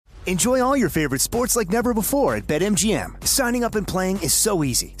Enjoy all your favorite sports like never before at BetMGM. Signing up and playing is so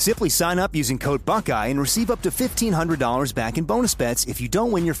easy. Simply sign up using code Buckeye and receive up to $1,500 back in bonus bets if you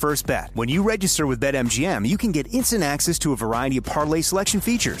don't win your first bet. When you register with BetMGM, you can get instant access to a variety of parlay selection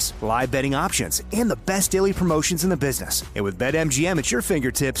features, live betting options, and the best daily promotions in the business. And with BetMGM at your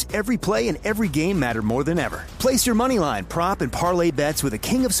fingertips, every play and every game matter more than ever. Place your moneyline, prop, and parlay bets with the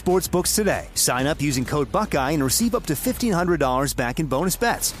king of sportsbooks today. Sign up using code Buckeye and receive up to $1,500 back in bonus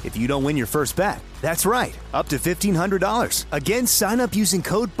bets if you don't win your first bet. That's right, up to $1,500. Again, sign up using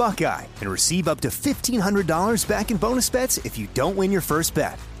code Buckeye and receive up to $1,500 back in bonus bets if you don't win your first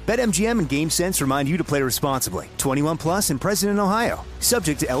bet. BetMGM and GameSense remind you to play responsibly. 21 plus and present in Ohio.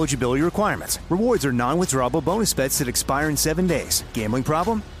 Subject to eligibility requirements. Rewards are non-withdrawable bonus bets that expire in 7 days. Gambling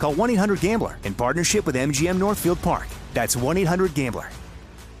problem? Call 1-800-GAMBLER in partnership with MGM Northfield Park. That's 1-800-GAMBLER.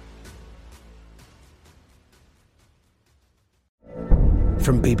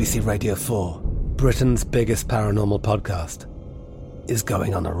 From BBC Radio 4, Britain's biggest paranormal podcast is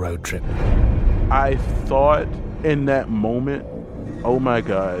going on a road trip. I thought in that moment, oh my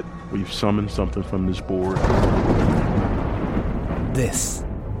God, we've summoned something from this board. This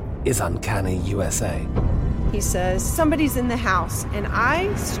is Uncanny USA. He says, somebody's in the house, and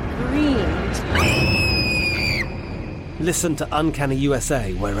I screamed. Listen to Uncanny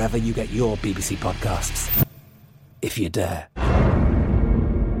USA wherever you get your BBC podcasts, if you dare.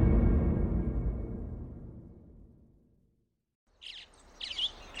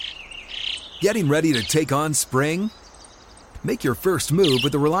 Getting ready to take on spring? Make your first move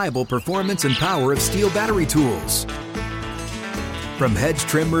with the reliable performance and power of Steel battery tools. From hedge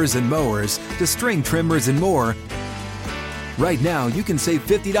trimmers and mowers to string trimmers and more, right now you can save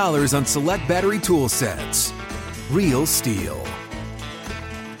 $50 on select battery tool sets. Real Steel.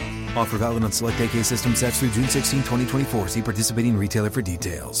 Offer valid on select AK system sets through June 16, 2024. See participating retailer for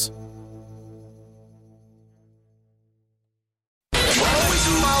details.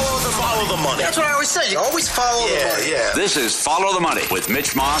 That's what I always say. You always follow the money. Yeah. This is Follow the Money with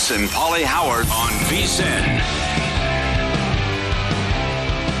Mitch Moss and Paulie Howard on VSiN.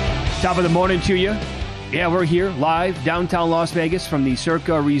 Top of the morning to you. Yeah, we're here live downtown Las Vegas from the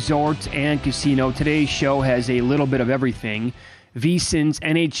Circa Resort and Casino. Today's show has a little bit of everything. VSiN's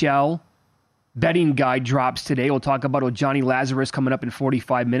NHL betting guide drops today. We'll talk about Johnny Lazarus coming up in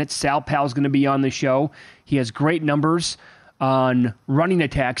 45 minutes. Sal Pal's going to be on the show. He has great numbers on running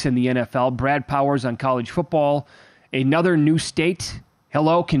attacks in the NFL. Brad Powers on college football. Another new state.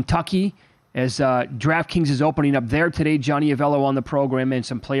 Hello, Kentucky. As DraftKings is opening up there today. Johnny Avello on the program and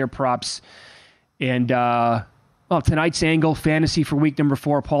some player props. And, tonight's angle, fantasy for week number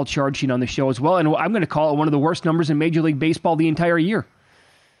 4. Paul Charchian on the show as well. And I'm going to call it one of the worst numbers in Major League Baseball the entire year.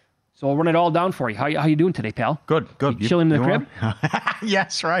 So I'll run it all down for you. How you doing today, pal? Good. You chilling in the crib?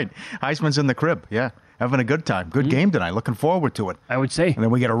 Yes, right. Heisman's in the crib, yeah. Having a good time. Good game tonight. Looking forward to it. I would say. And then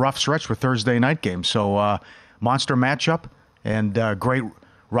we get a rough stretch for Thursday night games. So monster matchup and great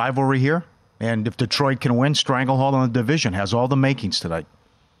rivalry here. And if Detroit can win, stranglehold on the division. Has all the makings tonight.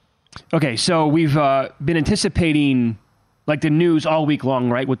 Okay, so we've been anticipating like the news all week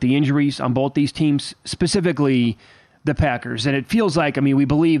long, right, with the injuries on both these teams, specifically the Packers. And it feels like, we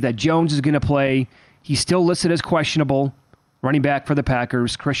believe that Jones is going to play. He's still listed as questionable. Running back for the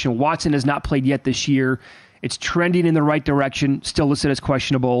Packers. Christian Watson has not played yet this year. It's trending in the right direction, still listed as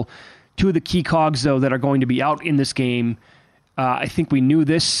questionable. Two of the key cogs, though, that are going to be out in this game. I think we knew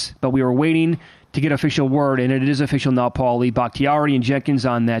this, but we were waiting to get official word, and it is official now, Paulie. Bakhtiari and Jenkins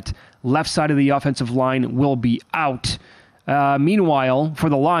on that left side of the offensive line will be out. Meanwhile,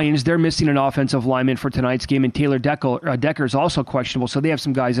 for the Lions, they're missing an offensive lineman for tonight's game, and Taylor Decker is also questionable, so they have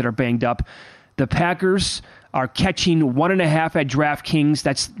some guys that are banged up. The Packers are catching 1.5 at DraftKings.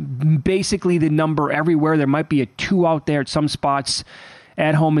 That's basically the number everywhere. There might be a 2 out there at some spots.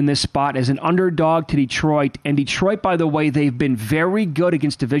 At home in this spot as an underdog to Detroit. And Detroit, by the way, they've been very good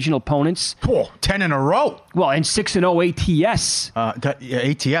against divisional opponents. Cool. 10 in a row. Well, and 6-0 ATS.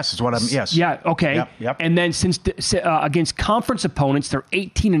 ATS is what I'm, yes. Yeah, okay. Yep. And then since against conference opponents, they're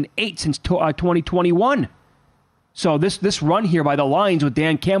 18-8 since 2021. So this run here by the Lions with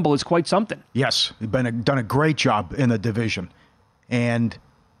Dan Campbell is quite something. Yes, done a great job in the division. And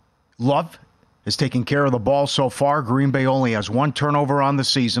Love is taking care of the ball so far. Green Bay only has 1 turnover on the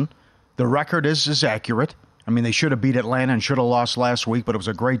season. The record is accurate. They should have beat Atlanta and should have lost last week, but it was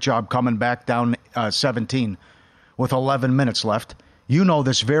a great job coming back down 17 with 11 minutes left. You know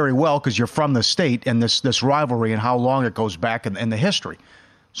this very well because you're from the state and this rivalry and how long it goes back in the history.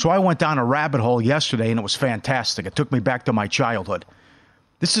 So I went down a rabbit hole yesterday, and it was fantastic. It took me back to my childhood.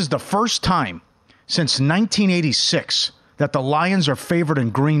 This is the first time since 1986 that the Lions are favored in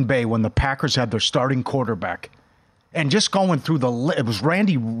Green Bay when the Packers had their starting quarterback. And just going through it was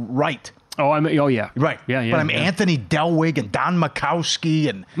Randy Wright. Oh yeah. Right. Yeah. But Anthony Delwig and Don Makowski.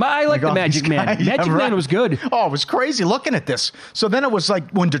 And I like the Magic Man. Magic Man was good. Oh, it was crazy looking at this. So then it was like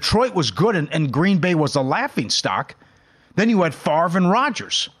when Detroit was good and Green Bay was a laughingstock, then you had Favre and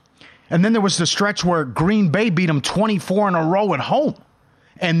Rodgers. And then there was the stretch where Green Bay beat them 24 in a row at home.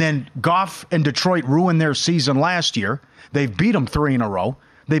 And then Goff and Detroit ruined their season last year. They've beat them 3 in a row.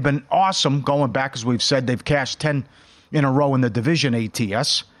 They've been awesome going back, as we've said. They've cashed 10 in a row in the division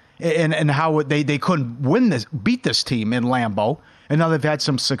ATS. And how they couldn't beat this team in Lambeau. And now they've had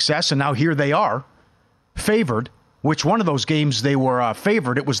some success. And now here they are, favored. Which one of those games they were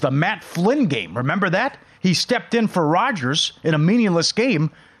favored? It was the Matt Flynn game. Remember that? He stepped in for Rodgers in a meaningless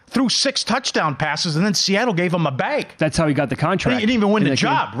game, threw 6 touchdown passes, and then Seattle gave him a bag. That's how he got the contract. He didn't even win the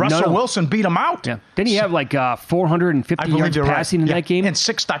job. Russell Wilson beat him out. Yeah. Didn't he have like 450 yards passing in that game? And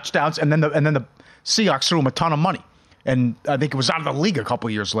 6 touchdowns, and then the Seahawks threw him a ton of money. And I think it was out of the league a couple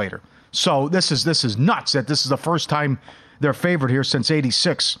years later. So this is nuts that this is the first time they're favored here since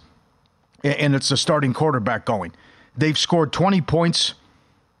 '86, and it's the starting quarterback going. They've scored 20 points,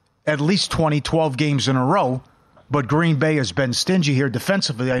 at least 12 games in a row, but Green Bay has been stingy here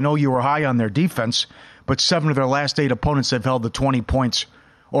defensively. I know you were high on their defense, but 7 of their last 8 opponents have held the 20 points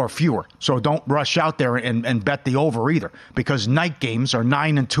or fewer. So don't rush out there and bet the over either, because night games are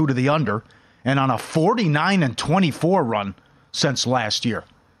 9-2 to the under, and on a 49-24 run since last year.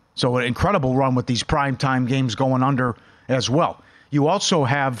 So an incredible run with these primetime games going under as well. You also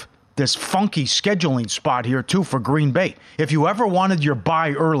have this funky scheduling spot here, too, for Green Bay. If you ever wanted your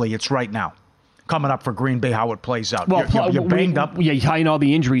bye early, it's right now. Coming up for Green Bay, how it plays out. Well, you're banged up. Yeah, you're hiding all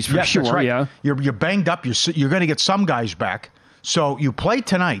the injuries for sure. That's right. Yeah, you're banged up. You're going to get some guys back. So you play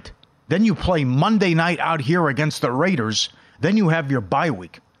tonight, then you play Monday night out here against the Raiders. Then you have your bye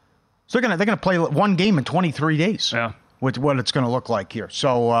week. So they're going to play one game in 23 days. Yeah, with what it's going to look like here.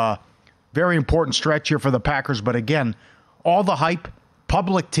 So very important stretch here for the Packers. But again, all the hype,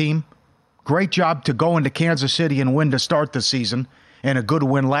 public team, great job to go into Kansas City and win to start the season, and a good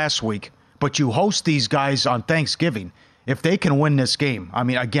win last week. But you host these guys on Thanksgiving. If they can win this game, I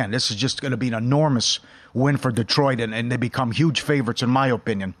mean, again, this is just going to be an enormous win for Detroit, and they become huge favorites, in my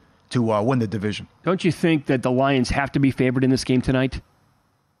opinion, to win the division. Don't you think that the Lions have to be favored in this game tonight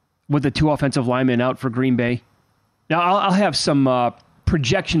with the 2 offensive linemen out for Green Bay? Now, I'll have some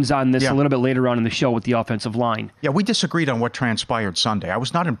projections on this a little bit later on in the show with the offensive line. Yeah, we disagreed on what transpired Sunday. I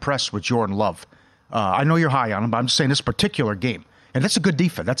was not impressed with Jordan Love. I know you're high on him, but I'm just saying this particular game. And that's a good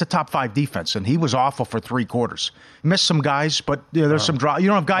defense. That's a top 5 defense, and he was awful for 3 quarters. Missed some guys, but there's some drops. You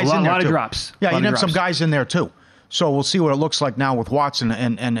don't have guys in there, too. A lot of drops. Yeah, you have some guys in there, too. So we'll see what it looks like now with Watson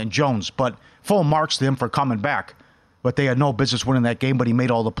and Jones. But full marks to him for coming back. But they had no business winning that game, but he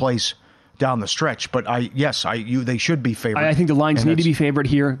made all the plays down the stretch. But they should be favored. I think the Lions need to be favored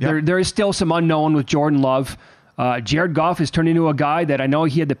here. Yep. There is still some unknown with Jordan Love. Jared Goff has turned into a guy that I know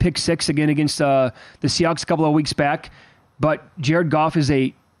he had the pick 6 again against the Seahawks a couple of weeks back. But Jared Goff is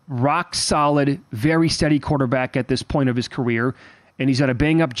a rock-solid, very steady quarterback at this point of his career, and he's done a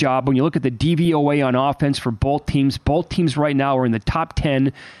bang-up job. When you look at the DVOA on offense for both teams right now are in the top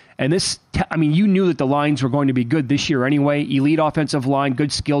 10. And you knew that the Lions were going to be good this year anyway. Elite offensive line,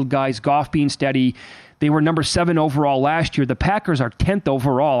 good skilled guys, Goff being steady. They were number 7 overall last year. The Packers are 10th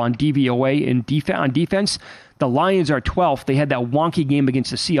overall on DVOA on defense. The Lions are 12th. They had that wonky game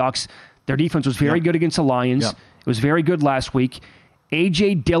against the Seahawks. Their defense was very good against the Lions. Yeah. It was very good last week.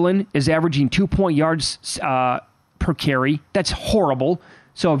 A.J. Dillon is averaging 2 yards per carry. That's horrible.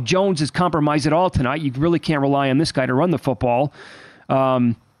 So if Jones is compromised at all tonight, you really can't rely on this guy to run the football.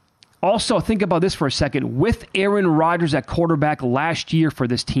 Also, think about this for a second. With Aaron Rodgers at quarterback last year for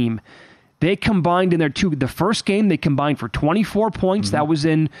this team, they combined in the first game, they combined for 24 points. Mm-hmm. That was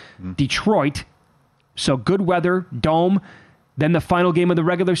in Detroit. So good weather, dome. Then the final game of the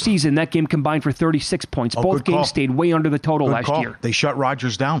regular season, that game combined for 36 points. Both games stayed way under the total last year. They shut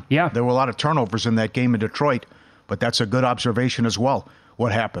Rodgers down. Yeah. There were a lot of turnovers in that game in Detroit, but that's a good observation as well,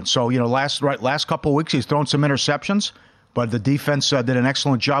 what happened. So, last couple of weeks, he's thrown some interceptions, but the defense did an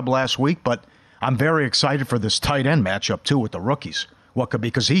excellent job last week. But I'm very excited for this tight end matchup, too, with the rookies.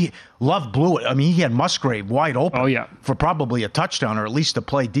 Because Love blew it. I mean, he had Musgrave wide open for probably a touchdown or at least to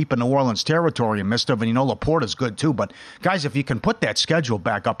play deep in New Orleans territory and missed him. And Laporta's good too. But guys, if you can put that schedule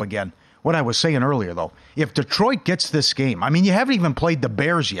back up again, what I was saying earlier though, if Detroit gets this game, I mean, you haven't even played the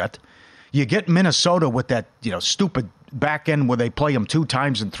Bears yet. You get Minnesota with that, stupid back end where they play them 2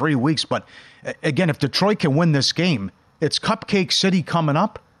 times in 3 weeks. But again, if Detroit can win this game, it's Cupcake City coming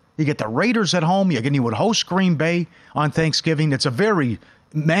up. You get the Raiders at home. You would host Green Bay on Thanksgiving. It's a very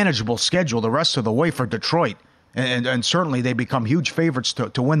manageable schedule the rest of the way for Detroit. And certainly they become huge favorites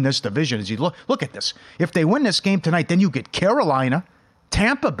to win this division. As you look at this, if they win this game tonight, then you get Carolina,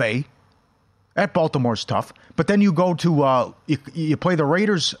 Tampa Bay. At Baltimore's tough, but then you go to you play the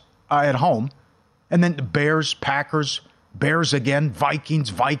Raiders at home, and then the Bears, Packers, Bears again,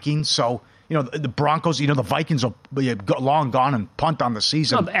 Vikings. So the Broncos. The Vikings will be long gone and punt on the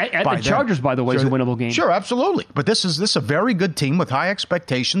season. At the Chargers, by the way, is a winnable game. Sure, absolutely. But this is a very good team with high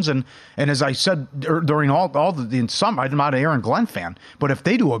expectations, and as I said during all the summer, I'm not an Aaron Glenn fan, but if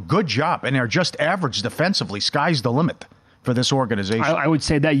they do a good job and they're just average defensively, sky's the limit for this organization. I would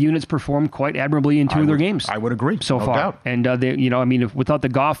say that unit's performed quite admirably in two of their games. I would agree. So far. Doubt. And, without the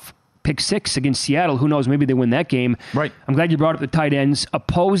Goff pick 6 against Seattle, who knows, maybe they win that game. Right. I'm glad you brought up the tight ends.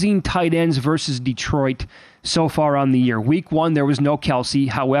 Opposing tight ends versus Detroit so far on the year. Week 1, there was no Kelsey.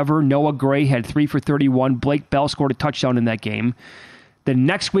 However, Noah Gray had 3 for 31. Blake Bell scored a touchdown in that game. The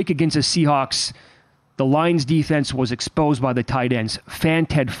next week against the Seahawks, the Lions defense was exposed by the tight ends.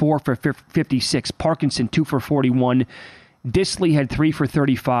 Fant had 4 for 56. Parkinson, 2 for 41. Disley had 3 for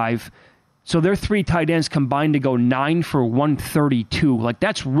 35. So their 3 tight ends combined to go 9 for 132. Like,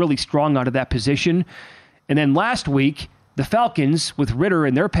 that's really strong out of that position. And then last week, the Falcons, with Ritter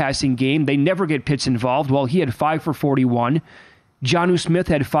in their passing game, they never get Pitts involved. Well, he had 5 for 41. Jonnu Smith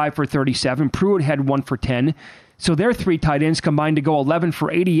had 5 for 37. Pruitt had 1 for 10. So their 3 tight ends combined to go 11 for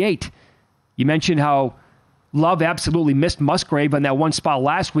 88. You mentioned how Love absolutely missed Musgrave on that one spot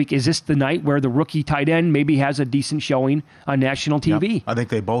last week. Is this the night where the rookie tight end maybe has a decent showing on national TV? Yep, I think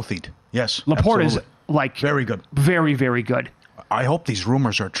they both eat. Yes, Laporte is very good. Very, very good. I hope these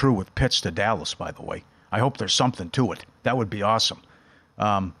rumors are true with Pitts to Dallas, by the way. I hope there's something to it. That would be awesome.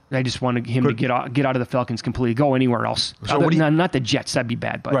 I just wanted him to get out of the Falcons completely, go anywhere else. So not the Jets, that'd be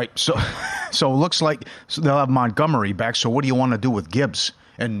bad. But. Right, so it looks like they'll have Montgomery back, so what do you want to do with Gibbs?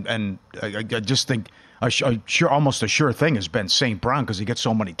 And I just think almost a sure thing has been St. Brown because he gets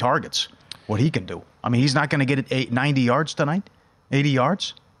so many targets. What he can do. I mean, he's not going to get it 90 yards tonight? 80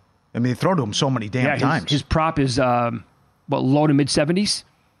 yards? I mean, they throw to him so many damn times. His prop is, low to mid-70s?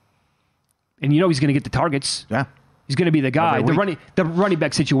 And he's going to get the targets. Yeah. He's going to be the guy. The running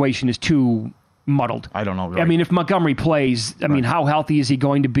back situation is too muddled. I don't know. Right? I mean, if Montgomery plays, how healthy is he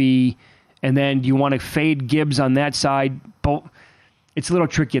going to be? And then do you want to fade Gibbs on that side? It's a little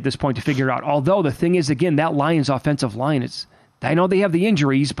tricky at this point to figure out. Although the thing is, again, that Lions offensive line I know they have the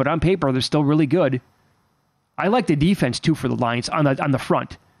injuries, but on paper they're still really good. I like the defense too for the Lions on the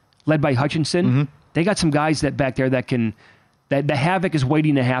front, led by Hutchinson. Mm-hmm. They got some guys that back there that the havoc is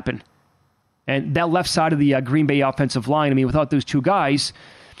waiting to happen. And that left side of the Green Bay offensive line, without those 2 guys,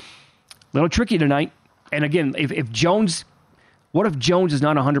 a little tricky tonight. And again, if Jones, what if Jones is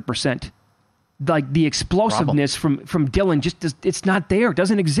not 100%? Like the explosiveness from Dillon it's not there. It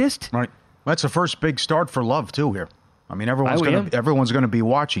doesn't exist. Right. That's the first big start for Love too here. I mean, everyone's going to be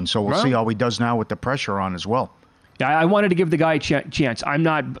watching, so we'll see how he does now with the pressure on as well. I wanted to give the guy a chance. I'm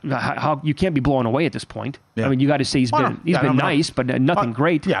not. You can't be blown away at this point. Yeah. You got to say he's been nice, but nothing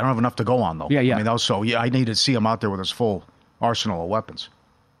great. Yeah, I don't have enough to go on though. Yeah. I need to see him out there with his full arsenal of weapons.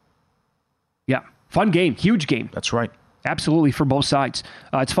 Yeah, fun game, huge game. That's right. Absolutely for both sides.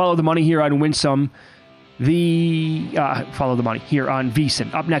 It's Follow the Money here on Win Some. Follow the Money here on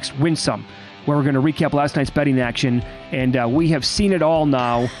VSiN. Up next, Win Some, where we're going to recap last night's betting action, and we have seen it all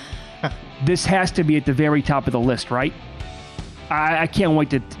now. This has to be at the very top of the list, right? I can't wait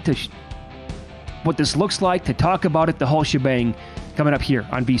to what this looks like, to talk about it, the whole shebang, coming up here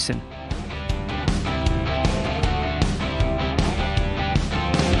on VSiN.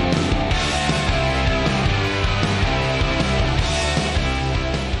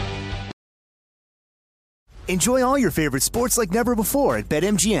 Enjoy all your favorite sports like never before at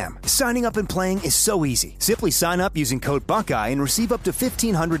BetMGM. Signing up and playing is so easy. Simply sign up using code Buckeye and receive up to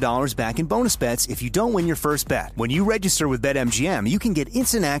 $1,500 back in bonus bets if you don't win your first bet. When you register with BetMGM, you can get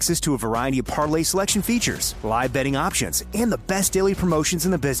instant access to a variety of parlay selection features, live betting options, and the best daily promotions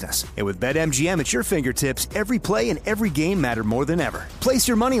in the business. And with BetMGM at your fingertips, every play and every game matter more than ever. Place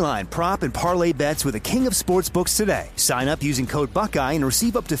your moneyline, prop, and parlay bets with the king of sportsbooks today. Sign up using code Buckeye and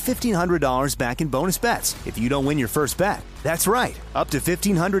receive up to $1,500 back in bonus bets if you don't win your first bet. That's right, up to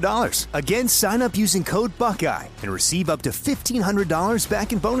 $1,500. Again, sign up using code Buckeye and receive up to $1,500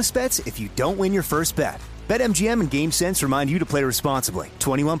 back in bonus bets if you don't win your first bet. BetMGM and GameSense remind you to play responsibly.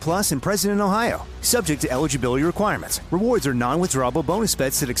 21 plus and present in Ohio. Subject to eligibility requirements. Rewards are non-withdrawable bonus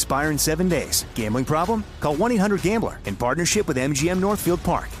bets that expire in 7 days. Gambling problem? Call 1-800-GAMBLER in partnership with MGM Northfield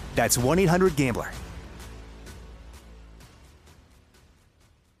Park. That's 1-800-GAMBLER.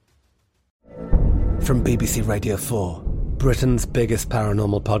 From BBC Radio 4, Britain's biggest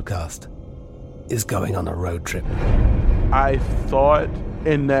paranormal podcast is going on a road trip. I thought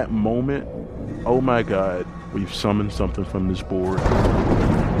in that moment, oh my God, we've summoned something from this board.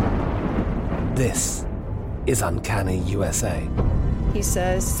 This is Uncanny USA. He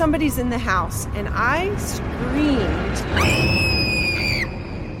says, somebody's in the house, and I screamed.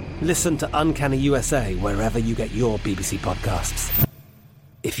 Listen to Uncanny USA wherever you get your BBC podcasts,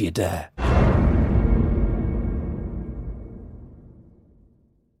 if you dare.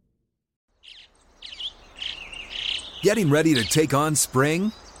 Getting ready to take on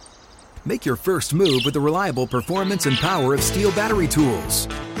spring? Make your first move with the reliable performance and power of Steel battery tools.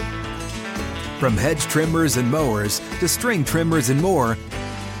 From hedge trimmers and mowers to string trimmers and more,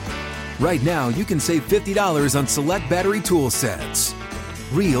 right now you can save $50 on select battery tool sets.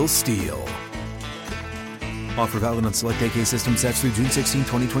 Real Steel. Offer valid on select AK system sets through June 16,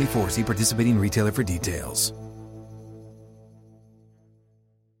 2024. See participating retailer for details.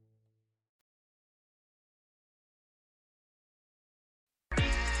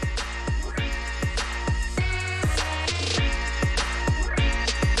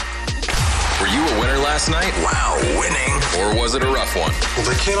 Last night? Wow, winning. Or was it a rough one? Well,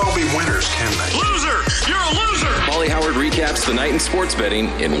 they can't all be winners, can they? Loser! You're a loser! Paulie Howard recaps the night in sports betting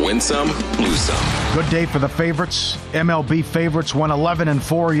in Win Some, Lose Some. Good day for the favorites. MLB favorites won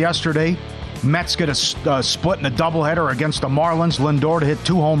 11-4 yesterday. Mets get a split in a doubleheader against the Marlins. Lindor to hit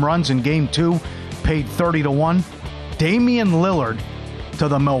 2 home runs in Game 2, paid 30-1. Damian Lillard to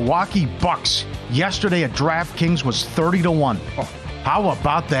the Milwaukee Bucks yesterday at DraftKings was 30-1. Oh, how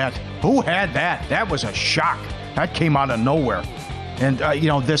about that? Who had that? That was a shock. That came out of nowhere. And,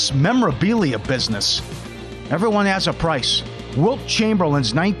 this memorabilia business, everyone has a price. Wilt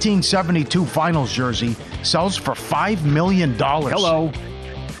Chamberlain's 1972 Finals jersey sells for $5 million. Hello.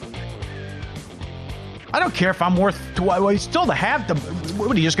 I don't care if I'm worth, well, still to have them. What,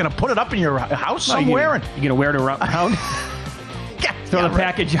 are you just going to put it up in your house somewhere? You're going to wear it around? Throw the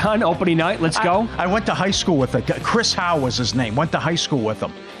package on, opening night, let's go. I went to high school with it. Chris Howe was his name. Went to high school with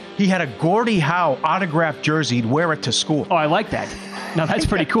him. He had a Gordie Howe autographed jersey. He'd wear it to school. Oh, I like that. Now, that's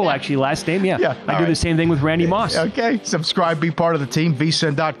pretty cool, actually. Last name, yeah. I do the same thing with Randy Moss. Okay. Subscribe, be part of the team.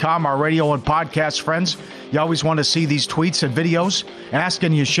 vsin.com, our radio and podcast friends. You always want to see these tweets and videos. Ask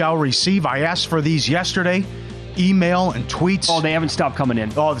and you shall receive. I asked for these yesterday. Email and tweets. Oh, they haven't stopped coming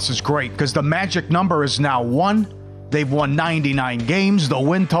in. Oh, this is great because the magic number is now 1. They've won 99 games. The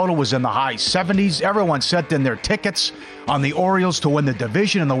win total was in the high 70s. Everyone sent in their tickets on the Orioles to win the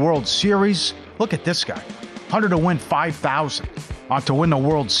division and the World Series. Look at this guy. 100 to win 5,000 to win the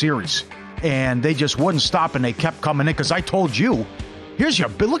World Series. And they just wouldn't stop, and they kept coming in because I told you,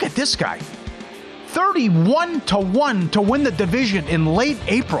 look at this guy. 31-1 to win the division in late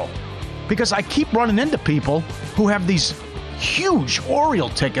April because I keep running into people who have these huge Oriole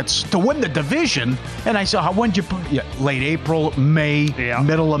tickets to win the division, and I said, when did you put late April, May,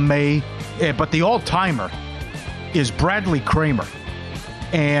 middle of May, but the all-timer is Bradley Kramer,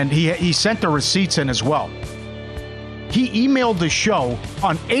 and he sent the receipts in as well. He emailed the show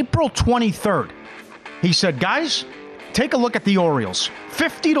on April 23rd. He said, guys, take a look at the Orioles,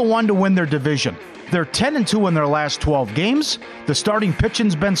 50-1 to win their division. They're 10-2 in their last 12 games. The starting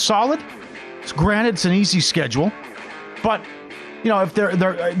pitching's been solid. Granted, it's an easy schedule. But, if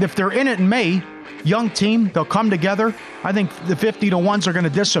they're in it in May, young team, they'll come together. I think the 50-1s are going to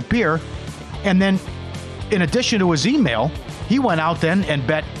disappear. And then, in addition to his email, he went out then and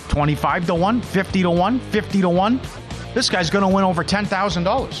bet 25-1, 50-1, 50-1. This guy's going to win over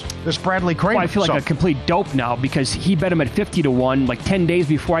 $10,000. This Bradley Kramer. Well, I feel like a complete dope now because he bet him at 50-1 like 10 days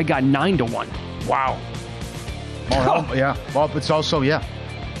before I got 9-1. Wow. Oh, yeah. Well, it's also,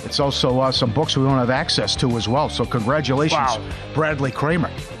 It's also some books we don't have access to as well. So congratulations, Bradley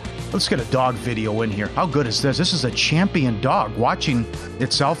Kramer. Let's get a dog video in here. How good is this? This is a champion dog watching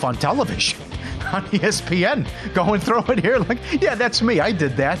itself on television on ESPN. Going through it here. Like, yeah, that's me. I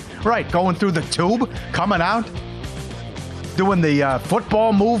did that. Right. Going through the tube, coming out, doing the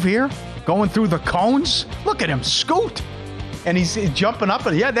football move here, going through the cones. Look at him scoot. And he's jumping up,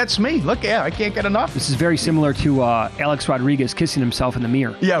 and that's me. Look, I can't get enough. This is very similar to Alex Rodriguez kissing himself in the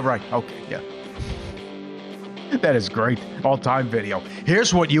mirror. Yeah, right. Okay, yeah. That is great. All-time video.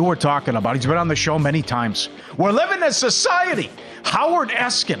 Here's what you were talking about. He's been on the show many times. We're living in society. Howard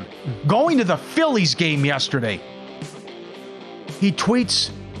Eskin going to the Phillies game yesterday. He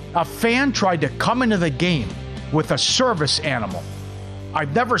tweets, a fan tried to come into the game with a service animal.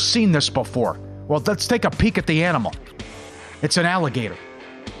 I've never seen this before. Well, let's take a peek at the animal. It's an alligator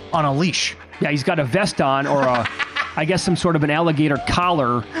on a leash. Yeah, he's got a vest on or I guess, some sort of an alligator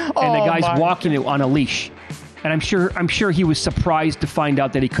collar, and the guy's walking it on a leash. And I'm sure he was surprised to find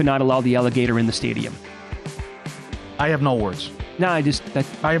out that he could not allow the alligator in the stadium. I have no words. No,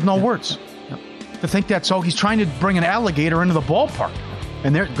 I have no words. No. To think that, so he's trying to bring an alligator into the ballpark.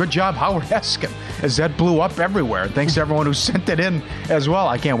 And good job, Howard Eskin, as that blew up everywhere. And thanks to everyone who sent it in as well.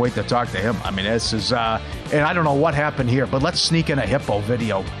 I can't wait to talk to him. I mean, this is, and I don't know what happened here, but let's sneak in a hippo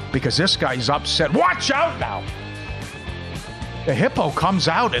video because this guy's upset. Watch out now. The hippo comes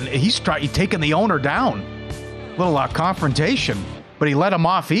out and he's taking the owner down. Little confrontation, but he let him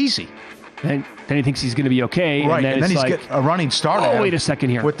off easy. And then he thinks he's going to be okay. Right, and then he's like, getting a running start. Oh, wait a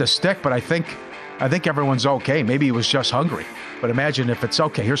second here. With the stick, but I think everyone's okay. Maybe he was just hungry. But imagine if it's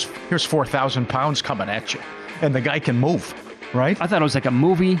okay. Here's 4,000 pounds coming at you, and the guy can move, right? I thought it was like a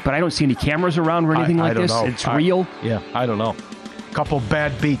movie, but I don't see any cameras around or anything like this. Know. It's real. Yeah, I don't know. Couple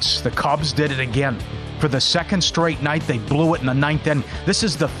bad beats. The Cubs did it again. For the second straight night, they blew it in the ninth inning. This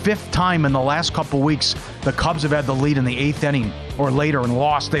is the fifth time in the last couple weeks the Cubs have had the lead in the eighth inning or later and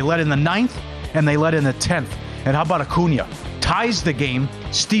lost. They led in the ninth, and they led in the 10th. And how about Acuna? Ties the game,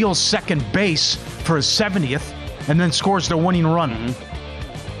 steals second base for his 70th, and then scores the winning run.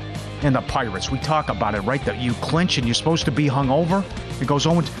 Mm-hmm. And the Pirates, we talk about it, right? That you clinch and you're supposed to be hungover. It goes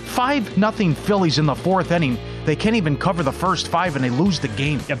 5-0 Phillies in the fourth inning. They can't even cover the first 5, and they lose the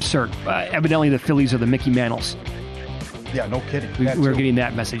game. Absurd. Evidently, the Phillies are the Mickey Mantles. Yeah, no kidding. We were getting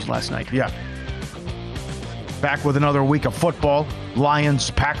that message last night. Yeah. Back with another week of football. Lions,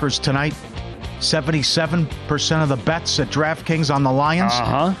 Packers tonight. 77% of the bets at DraftKings on the Lions.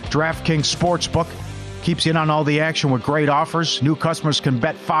 DraftKings Sportsbook keeps you in on all the action with great offers. New customers can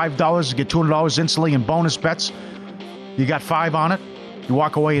bet $5 to get $200 instantly in bonus bets. You got 5 on it, you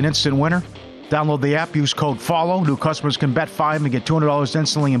walk away an instant winner. Download the app, use code FOLLOW. New customers can bet $5 and get $200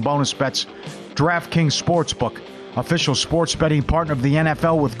 instantly in bonus bets. DraftKings Sportsbook, official sports betting partner of the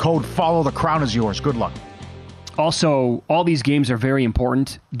NFL with code FOLLOW. The crown is yours. Good luck. Also, all these games are very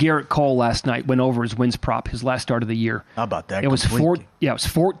important. Garrett Cole last night went over his wins prop, his last start of the year. How about that? It was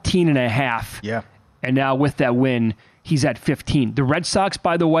 14.5. Yeah. And now with that win, he's at 15. The Red Sox,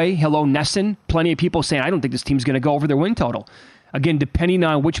 by the way, hello, Nesson. Plenty of people saying, I don't think this team's going to go over their win total. Again, depending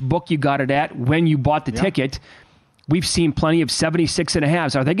on which book you got it at, when you bought the ticket, we've seen plenty of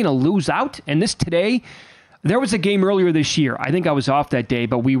 76.5s. Are they going to lose out? And this today, there was a game earlier this year. I think I was off that day,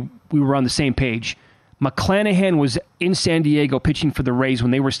 but we were on the same page. McClanahan was in San Diego pitching for the Rays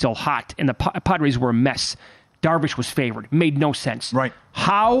when they were still hot, and the Padres were a mess. Darvish was favored. Made no sense. Right.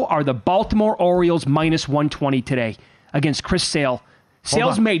 How are the Baltimore Orioles minus 120 today against Chris Sale?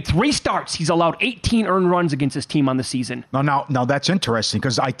 Sale's made 3 starts. He's allowed 18 earned runs against his team on the season. Now that's interesting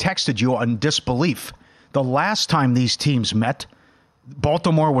because I texted you on disbelief. The last time these teams met,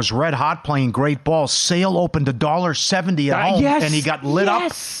 Baltimore was red hot playing great ball. Sale opened $1.70 at home, and he got lit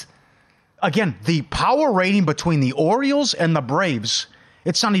up. Again, the power rating between the Orioles and the Braves,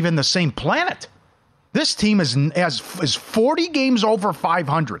 it's not even the same planet. This team is 40 games over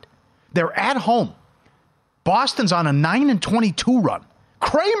 500. They're at home. Boston's on a 9-22 run.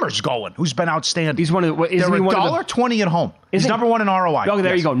 Kramer's going, who's been outstanding. He's one of the. They're $1.20 at home. He's number 1 in ROI. Oh,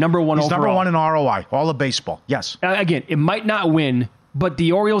 there you go. Number 1 He's overall. number 1 in ROI. All of baseball. Yes. Again, it might not win, but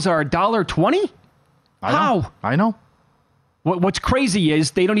the Orioles are $1.20? How? I know. What's crazy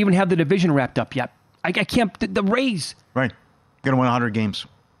is they don't even have the division wrapped up yet. I can't. The Rays. Right. Going to win 100 games.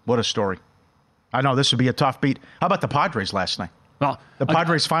 What a story. I know this would be a tough beat. How about the Padres last night? Well, the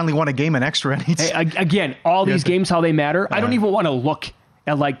Padres finally won a game in extra innings. Hey, again, all these games, how they matter. I don't even want to look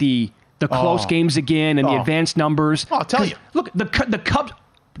at like the close games again and the advanced numbers. I'll tell you. Look, the Cubs.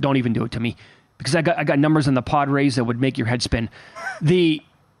 Don't even do it to me because I got numbers on the Padres that would make your head spin. The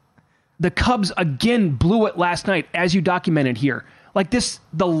Cubs again blew it last night, as you documented here. Like this,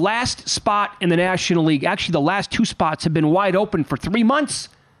 the last spot in the National League, actually the last 2 spots have been wide open for 3 months.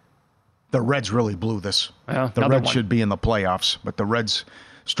 The Reds really blew this. The Reds should be in the playoffs, but the Reds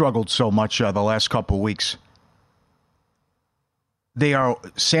struggled so much the last couple of weeks.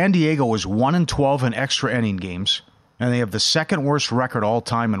 San Diego is 1-12 in extra inning games, and they have the second worst record all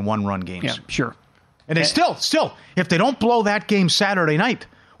time in 1-run games. Yeah, sure. And they still, if they don't blow that game Saturday night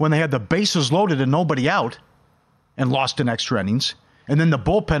when they had the bases loaded and nobody out and lost in extra innings, and then the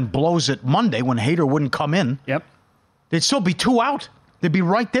bullpen blows it Monday when Hader wouldn't come in, they'd still be 2 out. They'd be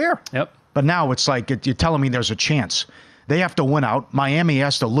right there. Yep. But now it's like you're telling me there's a chance. They have to win out. Miami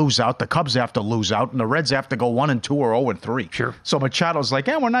has to lose out. The Cubs have to lose out. And the Reds have to go 1-2 or 0-3. Sure. So Machado's like,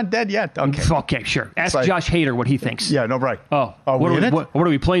 we're not dead yet. Okay, sure. Ask Josh Hader what he thinks. Yeah, no, right. What are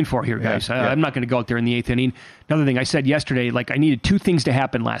we playing for here, guys? I'm not going to go out there in the 8th inning. Another thing I said yesterday, like I needed 2 things to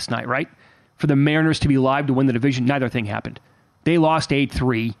happen last night, right? for the Mariners to be live to win the division. Neither thing happened. They lost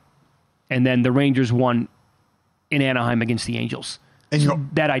 8-3, and then the Rangers won in Anaheim against the Angels. And so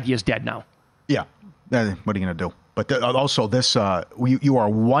that idea is dead now. Yeah. What are you going to do? But also this, you are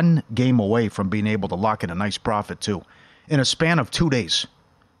one game away from being able to lock in a nice profit, too. In a span of 2 days,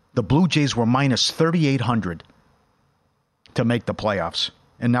 the Blue Jays were minus 3,800 to make the playoffs.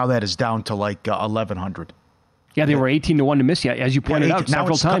 And now that is down to like 1,100. Yeah, they were 18-1 to miss, as you pointed out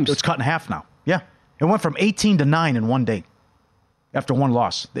several times. It's cut in half now. Yeah. It went from 18-9 in 1 day after one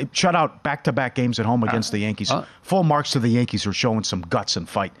loss. They shut out back-to-back games at home against the Yankees. Full marks to the Yankees are showing some guts and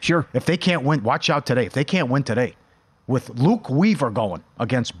fight. Sure. If they can't win, watch out today. If they can't win today, with Luke Weaver going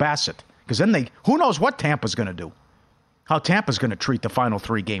against Bassett, because then who knows what Tampa's going to do. How Tampa's going to treat the final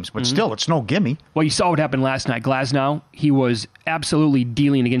 3 games. But still, it's no gimme. Well, you saw what happened last night. Glasnow, he was absolutely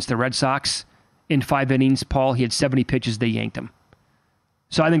dealing against the Red Sox in 5 innings. Paul, he had 70 pitches. They yanked him.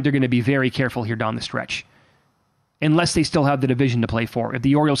 So I think they're going to be very careful here down the stretch. Unless they still have the division to play for. If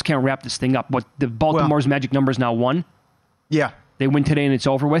the Orioles can't wrap this thing up, the Baltimore's magic number is now 1? Yeah. They win today and it's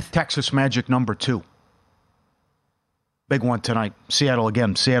over with? Texas magic number 2. Big one tonight. Seattle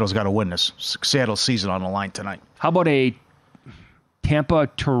again. Seattle's got to win this. Seattle's season on the line tonight. How about a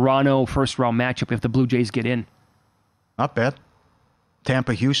Tampa-Toronto first-round matchup if the Blue Jays get in? Not bad.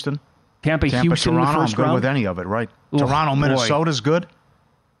 Tampa-Houston. Tampa-Houston in the first I'm good round? with any of it, right? Toronto-Minnesota's good.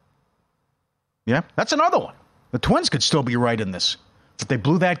 Yeah, that's another one. The Twins could still be right in this. But they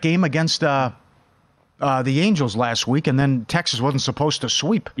blew that game against the Angels last week, and then Texas wasn't supposed to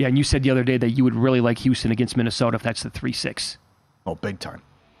sweep. Yeah, and you said the other day that you would really like Houston against Minnesota if that's the 3-6. Oh, big time.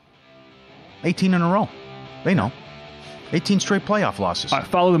 18 in a row. They know. 18 straight playoff losses.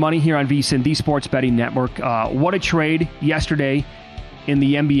 Follow the money here on VSiN, the Sports Betting Network. What a trade yesterday in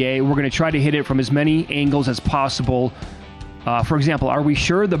the NBA. We're going to try to hit it from as many angles as possible. For example, are we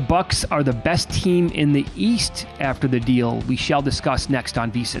sure the Bucks are the best team in the East after the deal? We shall discuss next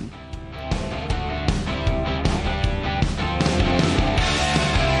on VSiN.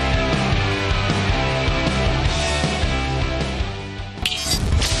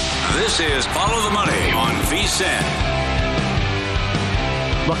 This is Follow the Money on VSiN.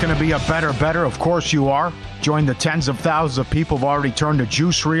 Looking to be a better, of course you are. Join the tens of thousands of people who've already turned to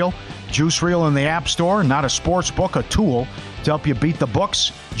Juice Reel. Juice Reel in the App Store, not a sports book, a tool to help you beat the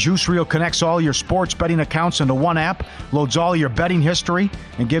books. Juice Reel connects all your sports betting accounts into one app, loads all your betting history,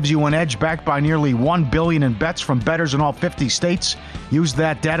 and gives you an edge backed by nearly $1 billion in bets from bettors in all 50 states. Use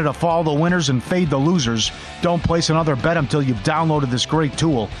that data to follow the winners and fade the losers. Don't place another bet until you've downloaded this great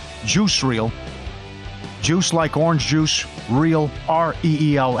tool, Juice Reel. Juice like orange juice, Reel,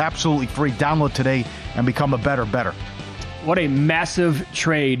 R-E-E-L, absolutely free. Download today and become a better. What a massive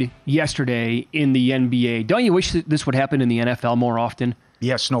trade yesterday in the NBA. Don't you wish that this would happen in the NFL more often?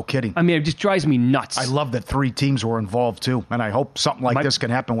 Yes, no kidding. I mean, it just drives me nuts. I love that 3 teams were involved, too, and I hope something like this can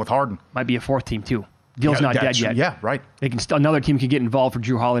happen with Harden. Might be a 4th team, too. Deal's not dead yet. Yeah, right. They can another team can get involved for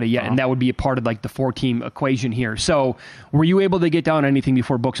Drew Holiday yet, and that would be a part of like the 4-team equation here. So, were you able to get down anything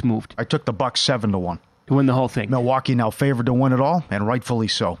before books moved? I took the Bucks 7-1. To win the whole thing. Milwaukee now favored to win it all, and rightfully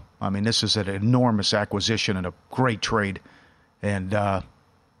so. I mean, this is an enormous acquisition and a great trade. And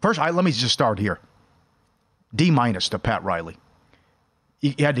first, let me just start here. D- to Pat Riley.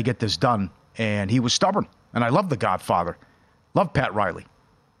 He had to get this done, and he was stubborn. And I love the Godfather. Love Pat Riley.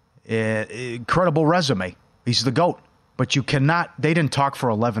 Incredible resume. He's the GOAT. But you cannot, they didn't talk for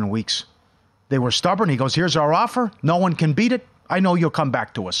 11 weeks. They were stubborn. He goes, here's our offer. No one can beat it. I know you'll come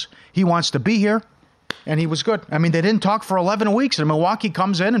back to us. He wants to be here, and he was good. I mean, they didn't talk for 11 weeks, and Milwaukee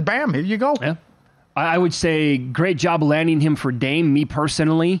comes in, and bam, here you go. Yeah. I would say great job landing him for Dame. Me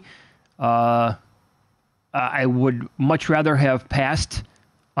personally, I would much rather have passed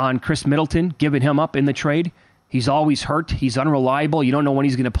on Chris Middleton, giving him up in the trade. He's always hurt. He's unreliable. You don't know when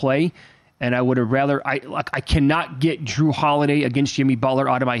he's going to play. And I would have rather... I cannot get Drew Holiday against Jimmy Butler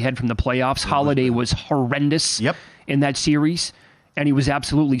out of my head from the playoffs. Holiday was horrendous in that series, and he was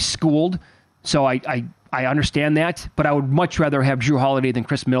absolutely schooled. So I understand that, but I would much rather have Drew Holiday than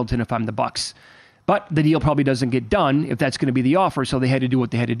Chris Middleton if I'm the Bucks. But the deal probably doesn't get done if that's going to be the offer, so they had to do what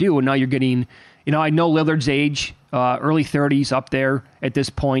they had to do. And now you're getting... I know Lillard's age, early 30s, up there at this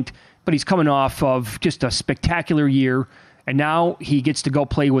point, but he's coming off of just a spectacular year, and now he gets to go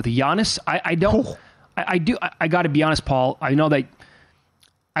play with Giannis. I got to be honest, Paul. I know that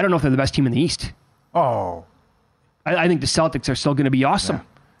I don't know if they're the best team in the East. Oh. I think the Celtics are still going to be awesome.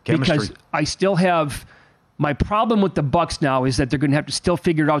 Yeah. Because I still have... My problem with the Bucks now is that they're going to have to still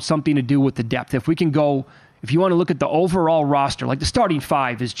figure out something to do with the depth. If you want to look at the overall roster, like the starting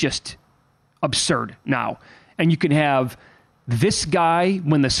 5 is just absurd now. And you can have this guy,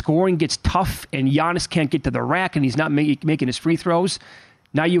 when the scoring gets tough and Giannis can't get to the rack and he's not making his free throws,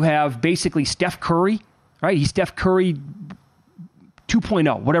 now you have basically Steph Curry, right? He's Steph Curry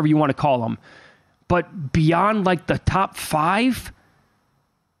 2.0, whatever you want to call him. But beyond like the top 5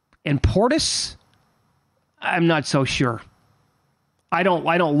 and Portis, I'm not so sure. I don't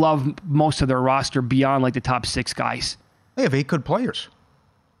love most of their roster beyond like the top 6 guys. They have 8 good players.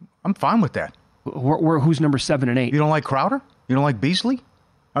 I'm fine with that. Who's number 7 and 8? You don't like Crowder? You don't like Beasley?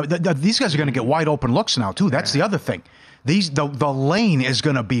 These guys are going to get wide open looks now, too. That's the other thing. The lane is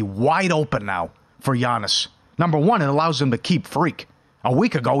going to be wide open now for Giannis. Number one, it allows him to keep Freak. A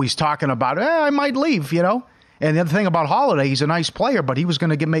week ago, he's talking about, I might leave, you know. And the other thing about Holiday, he's a nice player, but he was going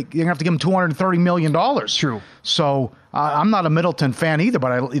to you're going to have to give him $230 million. True. So I'm not a Middleton fan either,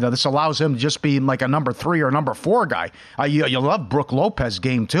 but this allows him to just be like a number 3 or number 4 guy. You love Brook Lopez's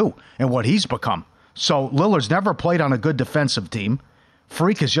game too, and what he's become. So Lillard's never played on a good defensive team.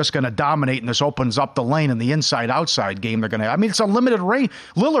 Freak is just going to dominate, and this opens up the lane in the inside-outside game. It's a limited range.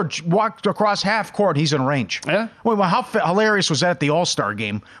 Lillard walked across half court, he's in range. Yeah. Well, how hilarious was that at the All-Star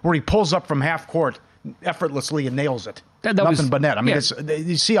game where he pulls up from half court effortlly and nails it? Nothing but net.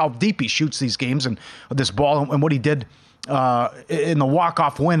 You see how deep he shoots these games and this ball, and what he did in the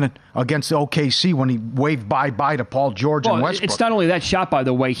walk-off win against OKC when he waved bye-bye to Paul George and Westbrook. It's not only that shot, by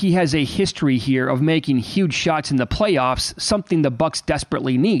the way. He has a history here of making huge shots in the playoffs, something the Bucks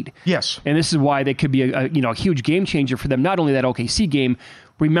desperately need. Yes. And this is why they could be a huge game changer for them. Not only that OKC game,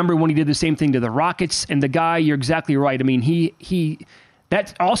 remember when he did the same thing to the Rockets, and the guy, you're exactly right. I mean,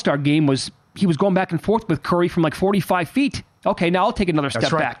 that All-Star game he was going back and forth with Curry from like 45 feet. Okay, now I'll take another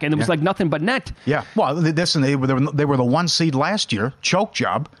step back. And it was like nothing but net. Yeah. Well, they were the 1 seed last year, choke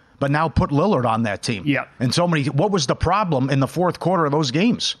job, but now put Lillard on that team. Yeah. And what was the problem in the fourth quarter of those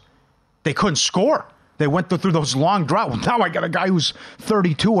games? They couldn't score. They went through those long droughts. Well, now I got a guy who's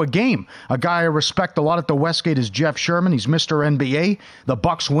 32 a game. A guy I respect a lot at the Westgate is Jeff Sherman. He's Mr. NBA. The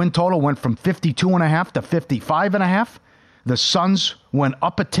Bucks win total went from 52.5 to 55.5. The Suns went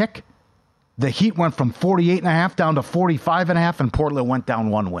up a tick. The Heat went from 48.5 down to 45.5, and Portland went down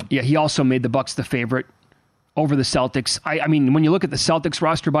 1 win. Yeah, he also made the Bucks the favorite over the Celtics. I mean, when you look at the Celtics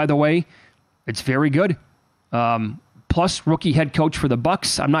roster, by the way, it's very good. Plus, rookie head coach for the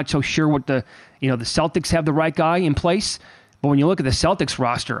Bucks. I'm not so sure what the Celtics have the right guy in place, but when you look at the Celtics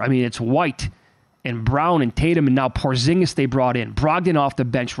roster, I mean, it's White and Brown and Tatum, and now Porzingis they brought in, Brogdon off the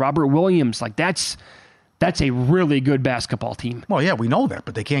bench, Robert Williams. Like that's a really good basketball team. Well, yeah, we know that,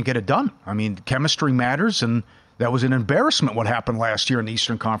 but they can't get it done. I mean, chemistry matters, and that was an embarrassment what happened last year in the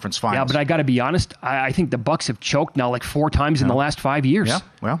Eastern Conference Finals. Yeah, but I got to be honest, I think the Bucks have choked now like 4 times in the last 5 years. Yeah,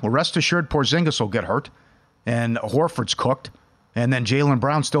 well, rest assured Porzingis will get hurt, and Horford's cooked, and then Jaylen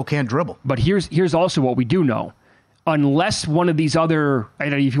Brown still can't dribble. But here's also what we do know. Unless one of these other, I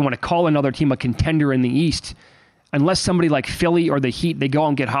don't know if you want to call another team a contender in the East, unless somebody like Philly or the Heat, they go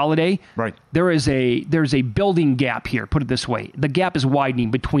and get Holiday, right? There's a building gap here, put it this way. The gap is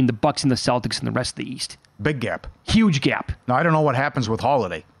widening between the Bucks and the Celtics and the rest of the East. Big gap. Huge gap. Now, I don't know what happens with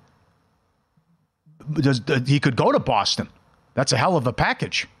Holiday. He could go to Boston. That's a hell of a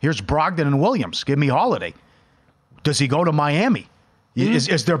package. Here's Brogdon and Williams. Give me Holiday. Does he go to Miami?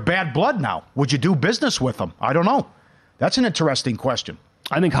 Mm-hmm. Is there bad blood now? Would you do business with them? I don't know. That's an interesting question.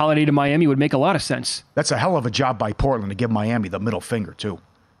 I think Holiday to Miami would make a lot of sense. That's a hell of a job by Portland to give Miami the middle finger, too.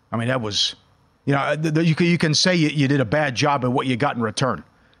 I mean, that was, you can say you did a bad job at what you got in return.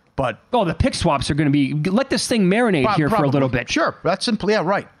 But the pick swaps are going to be, let this thing marinate here for a little bit. Sure, that's simply, yeah,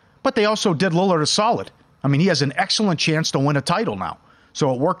 right. But they also did Lillard a solid. I mean, he has an excellent chance to win a title now.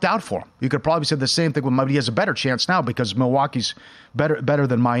 So it worked out for him. You could probably say the same thing with Milwaukee. He has a better chance now because Milwaukee's better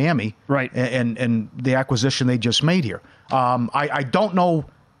than Miami. Right. And the acquisition they just made here. I don't know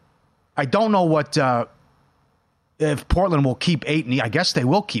what if Portland will keep Ayton. I guess they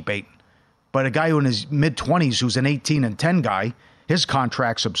will keep Ayton. But a guy who in his mid-20s who's an 18-10 guy, his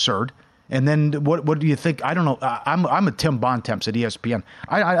contract's absurd. And then what do you think? I don't know. I'm a Tim Bontemps at ESPN.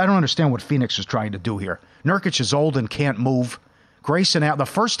 I don't understand what Phoenix is trying to do here. Nurkic is old and can't move. Grayson Allen, the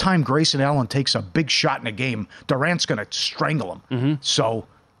first time Grayson Allen takes a big shot in a game, Durant's going to strangle him. Mm-hmm. So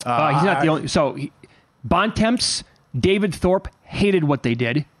he's not the only. So Bontemps, David Thorpe hated what they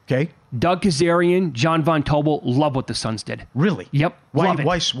did. Okay. Doug Kazarian, John Von Tobel love what the Suns did. Really? Yep.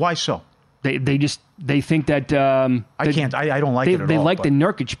 Why so? They think that I don't like it at all. They like the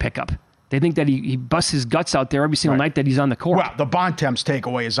Nurkic pickup. They think that he busts his guts out there every single night that he's on the court. Well, the Bontemps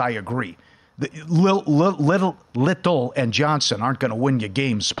takeaway is I agree. Little and Johnson aren't going to win you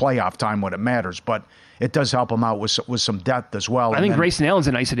games playoff time when it matters, but it does help them out with some depth as well. I think Grayson Allen's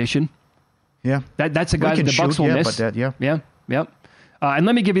a nice addition. Yeah, that's a guy that the Bucks will miss. Yeah. Yep. And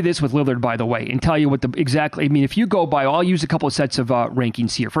let me give you this with Lillard, by the way, and tell you what exactly. I mean, if you go by, I'll use a couple of sets of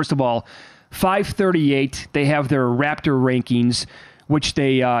rankings here. First of all, 538, they have their Raptor rankings, which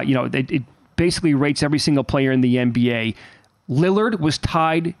it basically rates every single player in the NBA. Lillard was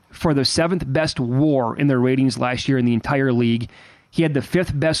tied for the 7th best WAR in their ratings last year in the entire league. He had the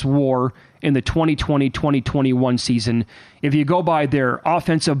 5th best WAR in the 2020-2021 season. If you go by their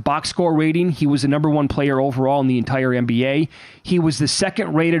offensive box score rating, he was the number 1 player overall in the entire NBA. He was the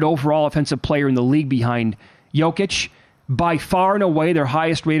 2nd rated overall offensive player in the league behind Jokic. By far and away, their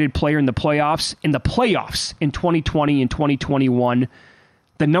highest rated player in the playoffs in 2020 and 2021.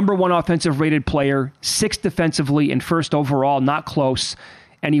 The number 1 offensive rated player, 6th defensively and 1st overall, not close.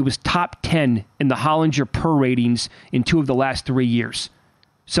 And he was top 10 in the Hollinger per ratings in 2 of the last 3 years.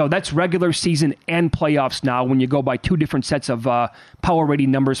 So that's regular season and playoffs now when you go by 2 different sets of power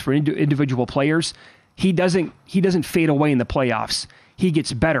rating numbers for individual players. He doesn't fade away in the playoffs. He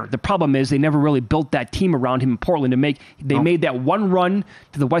gets better. The problem is they never really built that team around him in Portland They made that one run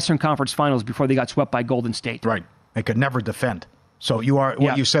to the Western Conference Finals before they got swept by Golden State. Right. They could never defend. So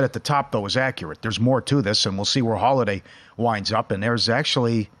what you said at the top, though, is accurate. There's more to this, and we'll see where Holiday winds up. And there's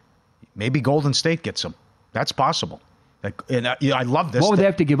actually maybe Golden State gets him. That's possible. I love this. What would they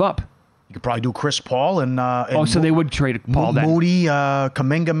have to give up? You could probably do Chris Paul and so they would trade Paul then. Moody,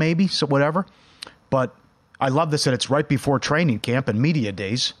 Kuminga maybe, so whatever. But I love this that it's right before training camp and media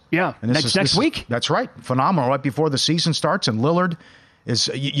days. Yeah, and next week. That's right. Phenomenal. Right before the season starts, and Lillard is.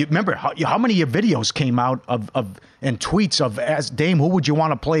 You remember how many videos came out of and tweets of as Dame, who would you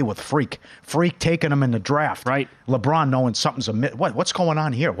want to play with? Freak taking him in the draft. Right. LeBron knowing something's what's going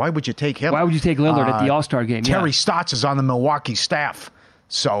on here? Why would you take him? Why would you take Lillard at the All-Star game? Terry Stotts is on the Milwaukee staff,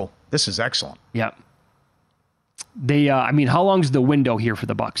 so this is excellent. Yeah. They. How long's the window here for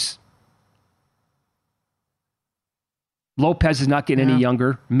the Bucks? Lopez is not getting any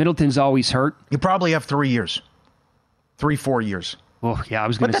younger. Middleton's always hurt. You probably have 3 years. 4 years. Oh, yeah, I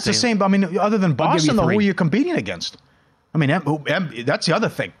was going to say. But that's the same. I mean, other than Boston, though, who are you competing against? I mean, that's the other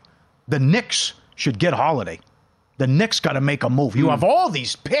thing. The Knicks should get Holiday. The Knicks got to make a move. You have all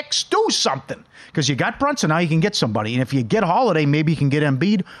these picks. Do something. Because you got Brunson, now you can get somebody. And if you get Holiday, maybe you can get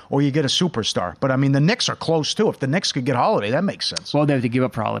Embiid or you get a superstar. But, I mean, the Knicks are close, too. If the Knicks could get Holiday, that makes sense. Well, they have to give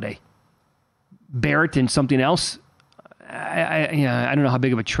up for Holiday. Barrett and something else. I don't know how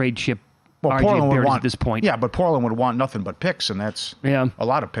big of a trade chip RJ Barrett at this point. Yeah, but Portland would want nothing but picks, and that's a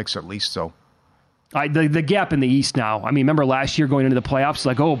lot of picks at least. So, the gap in the East now. I mean, remember last year going into the playoffs,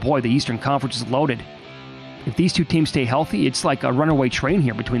 like, oh boy, the Eastern Conference is loaded. If these two teams stay healthy, it's like a runaway train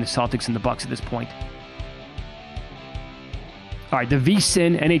here between the Celtics and the Bucks at this point. All right, the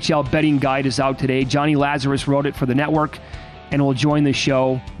VSiN NHL betting guide is out today. Johnny Lazarus wrote it for the network and will join the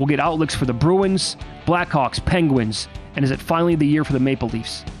show. We'll get outlooks for the Bruins, Blackhawks, Penguins, and is it finally the year for the Maple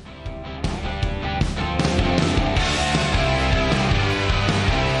Leafs?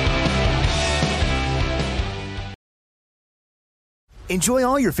 Enjoy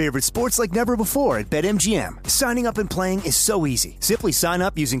all your favorite sports like never before at BetMGM. Signing up and playing is so easy. Simply sign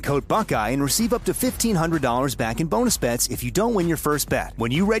up using code Buckeye and receive up to $1,500 back in bonus bets if you don't win your first bet.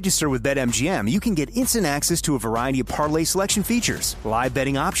 When you register with BetMGM, you can get instant access to a variety of parlay selection features, live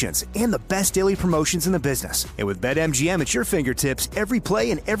betting options, and the best daily promotions in the business. And with BetMGM at your fingertips, every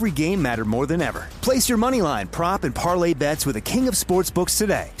play and every game matter more than ever. Place your moneyline, prop, and parlay bets with the king of sportsbooks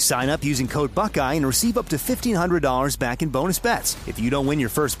today. Sign up using code Buckeye and receive up to $1,500 back in bonus bets if you don't win your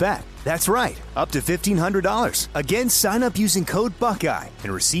first bet. That's right, up to $1,500. Again, sign up using code Buckeye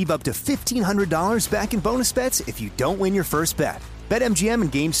and receive up to $1,500 back in bonus bets if you don't win your first bet. BetMGM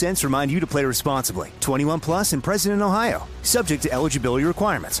and GameSense remind you to play responsibly. 21 plus and present in Ohio. Subject to eligibility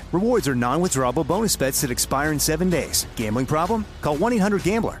requirements. Rewards are non-withdrawable bonus bets that expire in 7 days. Gambling problem? Call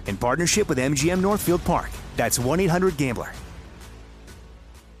 1-800-GAMBLER in partnership with MGM Northfield Park. That's 1-800-GAMBLER.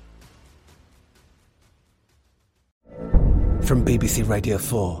 From BBC Radio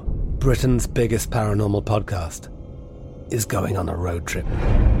 4, Britain's biggest paranormal podcast is going on a road trip.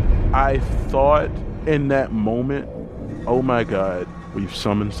 I thought in that moment, oh my God, we've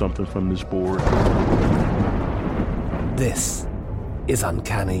summoned something from this board. This is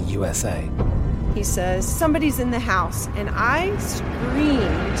Uncanny USA. He says, somebody's in the house, and I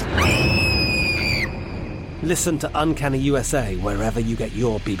screamed. Listen to Uncanny USA wherever you get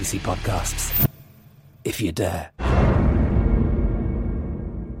your BBC podcasts, if you dare.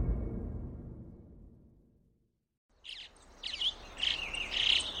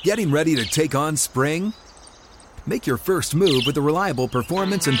 Getting ready to take on spring? Make your first move with the reliable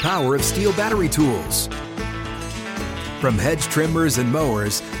performance and power of Steel battery tools. From hedge trimmers and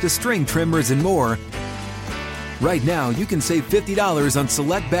mowers to string trimmers and more, Right now, you can save $50 on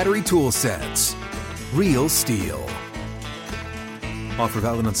select battery tool sets. Real STIHL. Offer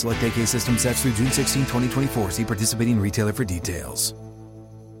valid on select AK system sets through June 16, 2024. See participating retailer for details.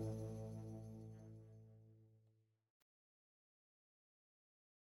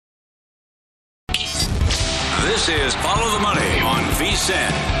 This is Follow the Money on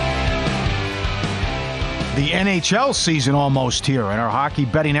VSiN. The NHL season almost here, and our hockey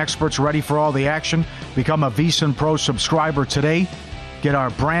betting experts ready for all the action. Become a VSiN Pro subscriber today. Get our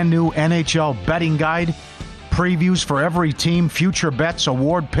brand new NHL betting guide, previews for every team, future bets,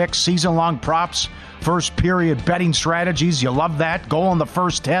 award picks, season-long props, first period betting strategies. You love that. Goal in the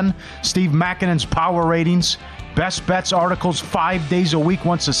first 10. Steve Makinen's power ratings. Best bets articles 5 days a week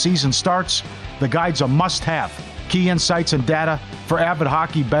once the season starts. The guide's a must-have. Key insights and data for avid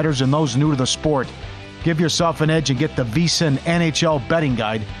hockey bettors and those new to the sport. Give yourself an edge and get the VSiN NHL betting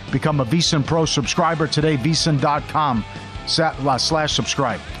guide. Become a VSiN Pro subscriber today,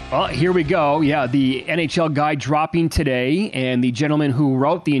 VSiN.com/subscribe. Well, here we go. Yeah, the NHL guide dropping today, and the gentleman who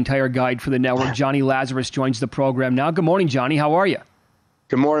wrote the entire guide for the network, Johnny Lazarus, joins the program now. Good morning, Johnny. How are you?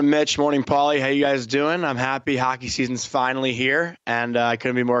 Good morning, Mitch. Morning, Paulie. How you guys doing? I'm happy hockey season's finally here, and I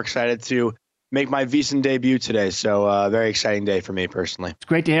couldn't be more excited to make my VSiN debut today. So very exciting day for me personally. It's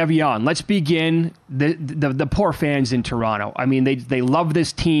great to have you on. Let's begin. The poor fans in Toronto. I mean, they love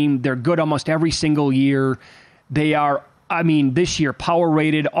this team. They're good almost every single year. They are, I mean, this year power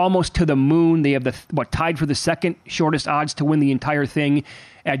rated almost to the moon. They have tied for the second shortest odds to win the entire thing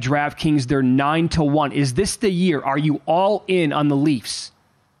at DraftKings. They're 9-1. Is this the year? Are you all in on the Leafs?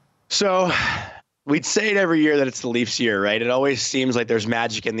 So we'd say it every year that it's the Leafs year, right? It always seems like there's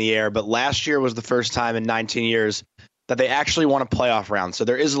magic in the air, but last year was the first time in 19 years that they actually won a playoff round. So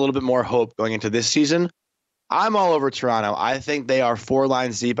there is a little bit more hope going into this season. I'm all over Toronto. I think they are 4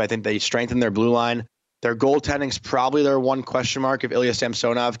 lines deep. I think they strengthen their blue line. Their goaltending's probably their one question mark. If Ilya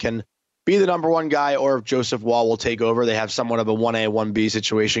Samsonov can be the number one guy or if Joseph Woll will take over, they have somewhat of a 1A, 1B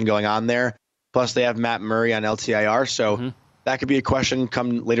situation going on there. Plus they have Matt Murray on LTIR. So that could be a question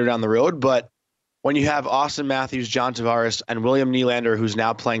come later down the road. But when you have Austin Matthews, John Tavares, and William Nylander, who's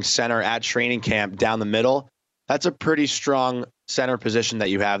now playing center at training camp down the middle, that's a pretty strong center position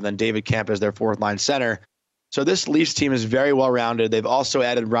that you have. Then David Kampf as their fourth line center. So this Leafs team is very well-rounded. They've also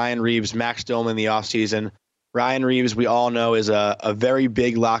added Ryan Reeves, Max Domi in the offseason. Ryan Reeves, we all know, is a very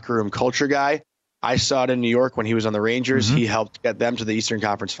big locker room culture guy. I saw it in New York when he was on the Rangers. He helped get them to the Eastern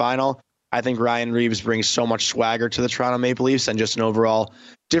Conference Final. I think Ryan Reeves brings so much swagger to the Toronto Maple Leafs and just an overall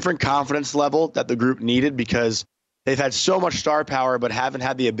different confidence level that the group needed because they've had so much star power but haven't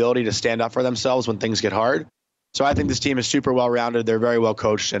had the ability to stand up for themselves when things get hard. So I think this team is super well-rounded. They're very well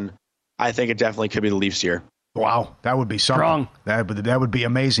coached, and I think it definitely could be the Leafs year. Wow, that would be something. That would be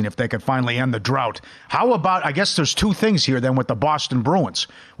amazing if they could finally end the drought. How about, I guess there's two things here then with the Boston Bruins.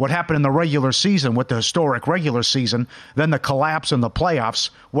 What happened in the regular season with the historic regular season, then the collapse in the playoffs.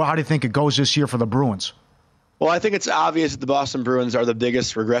 Well, how do you think it goes this year for the Bruins? Well, I think it's obvious that the Boston Bruins are the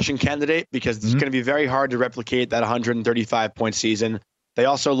biggest regression candidate because it's going to be very hard to replicate that 135-point season. They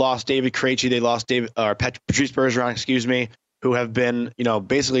also lost David Krejci. They lost Patrice Bergeron, who have been,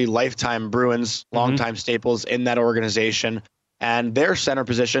 basically lifetime Bruins, longtime staples in that organization. And their center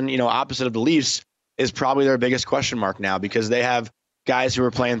position, opposite of the Leafs, is probably their biggest question mark now because they have guys who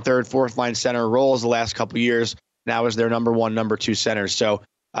were playing third, fourth line center roles the last couple of years now as their number one, number two centers. So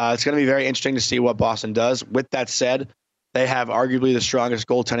it's going to be very interesting to see what Boston does. With that said, they have arguably the strongest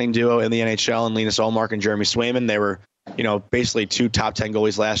goaltending duo in the NHL in Linus Ullmark and Jeremy Swayman. They were, basically 2 top 10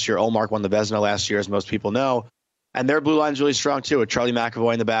 goalies last year. Ullmark won the Vezina last year, as most people know. And their blue line's really strong, too, with Charlie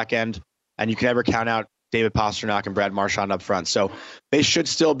McAvoy in the back end. And you can never count out David Pastrnak and Brad Marchand up front. So they should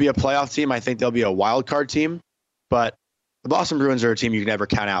still be a playoff team. I think they'll be a wild card team. But the Boston Bruins are a team you can never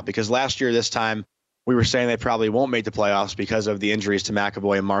count out because last year, this time, we were saying they probably won't make the playoffs because of the injuries to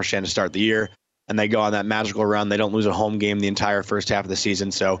McAvoy and Marchand to start the year. And they go on that magical run. They don't lose a home game the entire first half of the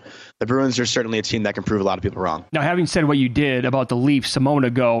season. So the Bruins are certainly a team that can prove a lot of people wrong. Now, having said what you did about the Leafs a moment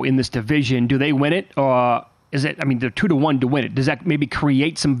ago in this division, do they win it? Or is it, they're 2-1 to win it. Does that maybe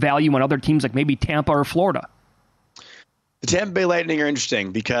create some value on other teams like maybe Tampa or Florida? The Tampa Bay Lightning are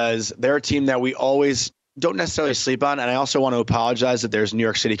interesting because they're a team that we always don't necessarily sleep on. And I also want to apologize that there's New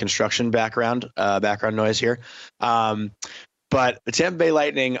York City construction background noise here. But the Tampa Bay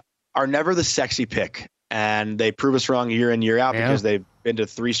Lightning are never the sexy pick. And they prove us wrong year in, year out because they've been to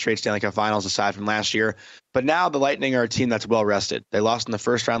 3 straight Stanley Cup finals aside from last year. But now the Lightning are a team that's well rested. They lost in the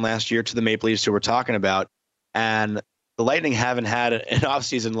first round last year to the Maple Leafs, who we're talking about. And the Lightning haven't had an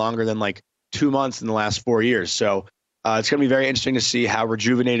offseason longer than 2 months in the last 4 years. So it's going to be very interesting to see how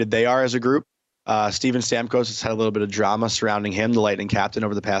rejuvenated they are as a group. Steven Stamkos has had a little bit of drama surrounding him, the Lightning captain,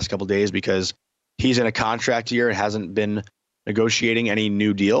 over the past couple of days because he's in a contract year and hasn't been negotiating any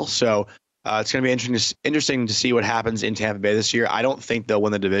new deal. So it's going to be interesting to see what happens in Tampa Bay this year. I don't think they'll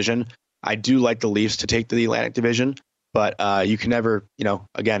win the division. I do like the Leafs to take the Atlantic Division, but you can never,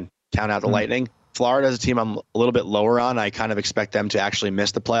 again, count out the Lightning. Florida is a team I'm a little bit lower on. I kind of expect them to actually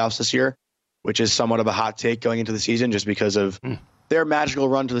miss the playoffs this year, which is somewhat of a hot take going into the season just because of their magical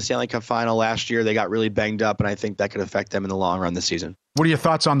run to the Stanley Cup final last year. They got really banged up, and I think that could affect them in the long run this season. What are your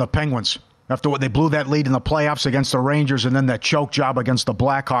thoughts on the Penguins? After what they blew that lead in the playoffs against the Rangers and then that choke job against the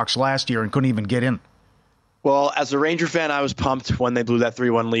Blackhawks last year and couldn't even get in. Well, as a Ranger fan, I was pumped when they blew that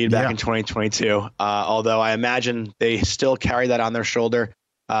 3-1 lead back in 2022, although I imagine they still carry that on their shoulder.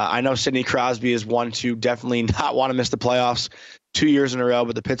 I know Sidney Crosby is one to definitely not want to miss the playoffs 2 years in a row,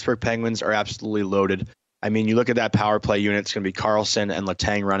 but the Pittsburgh Penguins are absolutely loaded. I mean, you look at that power play unit, it's going to be Carlson and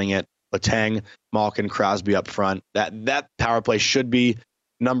Letang running it. Letang, Malkin, Crosby up front. That power play should be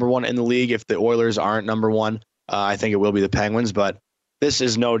number one in the league. If the Oilers aren't number one, I think it will be the Penguins, but this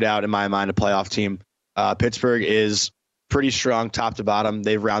is no doubt in my mind a playoff team. Pittsburgh is pretty strong top to bottom.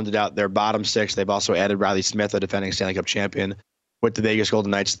 They've rounded out their bottom six. They've also added Riley Smith, a defending Stanley Cup champion, with the Vegas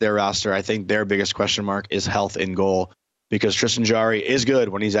Golden Knights to their roster. I think their biggest question mark is health in goal because Tristan Jarry is good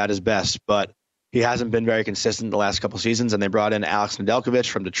when he's at his best, but he hasn't been very consistent the last couple seasons, and they brought in Alex Nedeljkovic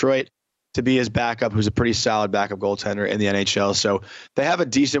from Detroit to be his backup, who's a pretty solid backup goaltender in the NHL. So they have a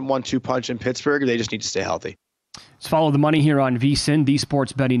decent 1-2 punch in Pittsburgh. They just need to stay healthy. Let's follow the money here on VSiN, the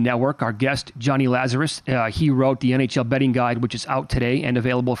Sports Betting Network. Our guest, Johnny Lazarus, he wrote the NHL Betting Guide, which is out today and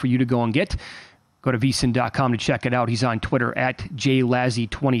available for you to go and get. Go to vsin.com to check it out. He's on Twitter at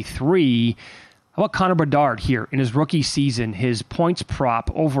JLazzy23. How about Connor Bedard here in his rookie season? His points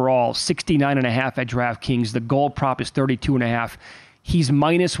prop overall, 69.5 at DraftKings. The goal prop is 32.5. He's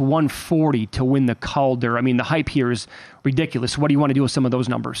minus 140 to win the Calder. I mean, the hype here is ridiculous. What do you want to do with some of those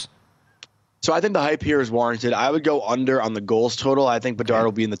numbers? So I think the hype here is warranted. I would go under on the goals total. I think Bedard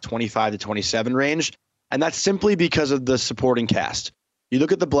will be in the 25 to 27 range. And that's simply because of the supporting cast. You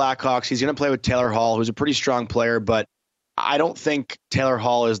look at the Blackhawks, he's going to play with Taylor Hall, who's a pretty strong player, but I don't think Taylor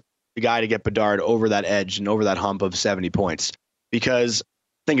Hall is the guy to get Bedard over that edge and over that hump of 70 points. Because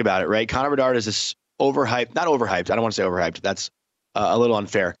think about it, right? Connor Bedard is this overhyped, not overhyped. I don't want to say overhyped. That's a little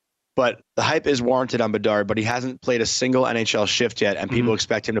unfair. But the hype is warranted on Bedard, but he hasn't played a single NHL shift yet, and people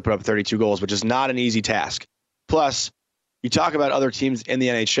expect him to put up 32 goals, which is not an easy task. Plus, you talk about other teams in the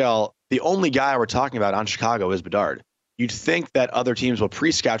NHL, the only guy we're talking about on Chicago is Bedard. You'd think that other teams will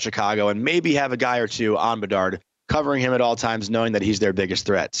pre-scout Chicago and maybe have a guy or two on Bedard, covering him at all times, knowing that he's their biggest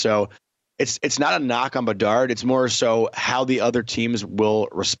threat. So it's not a knock on Bedard. It's more so how the other teams will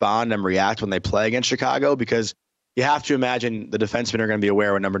respond and react when they play against Chicago, because you have to imagine the defensemen are going to be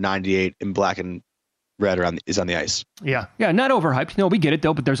aware when number 98 in black and red is on the ice. Yeah, not overhyped. No, we get it,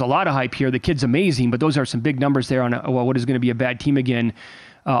 though, but there's a lot of hype here. The kid's amazing, but those are some big numbers there on what is going to be a bad team again.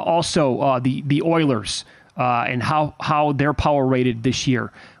 Also, the Oilers and how they're power rated this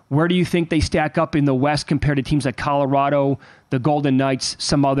year. Where do you think they stack up in the West compared to teams like Colorado, the Golden Knights,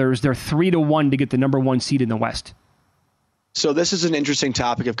 some others? They're 3-1 to get the number one seed in the West. So this is an interesting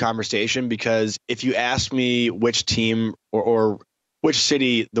topic of conversation because if you ask me which team or which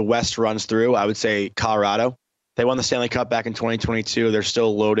city the West runs through, I would say Colorado. They won the Stanley Cup back in 2022. They're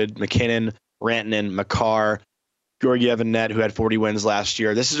still loaded. McKinnon, Rantanen, Makar, Georgiev and Net, who had 40 wins last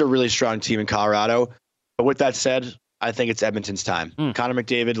year. This is a really strong team in Colorado. But with that said, I think it's Edmonton's time. Connor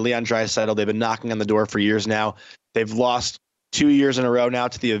McDavid, Leon Draisaitl, they've been knocking on the door for years now. They've lost 2 years in a row now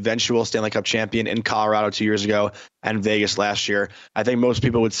to the eventual Stanley Cup champion in Colorado 2 years ago and Vegas last year. I think most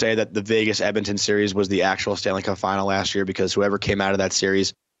people would say that the Vegas-Edmonton series was the actual Stanley Cup final last year because whoever came out of that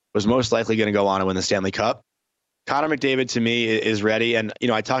series was most likely going to go on and win the Stanley Cup. Connor McDavid, to me, is ready. And,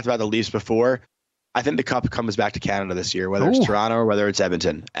 I talked about the Leafs before. I think the Cup comes back to Canada this year, whether it's Toronto or whether it's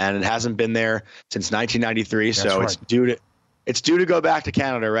Edmonton. And it hasn't been there since 1993, so right. It's due to go back to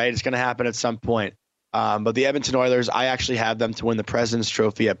Canada, right? It's going to happen at some point. But the Edmonton Oilers, I actually have them to win the President's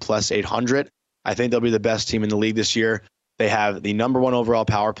Trophy at plus 800. I think they'll be the best team in the league this year. They have the number one overall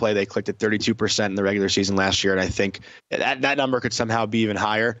power play. They clicked at 32% in the regular season last year, and I think that number could somehow be even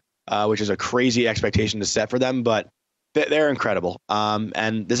higher, which is a crazy expectation to set for them. But they're incredible.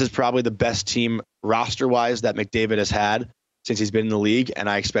 And this is probably the best team roster-wise that McDavid has had since he's been in the league, and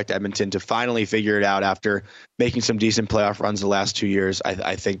I expect Edmonton to finally figure it out after making some decent playoff runs the last 2 years.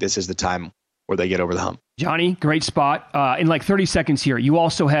 I think this is the time where they get over the hump. Johnny, great spot. In like 30 seconds here, you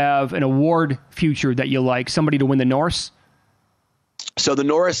also have an award future that you like, somebody to win the Norris? So the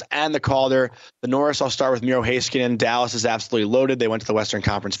Norris and the Calder. The Norris, I'll start with Miro Heiskanen. Dallas is absolutely loaded. They went to the Western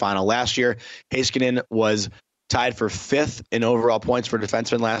Conference Final last year. Heiskanen was tied for 5th in overall points for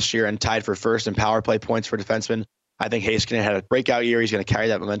defensemen last year and tied for 1st in power play points for defensemen. I think Heiskanen had a breakout year. He's going to carry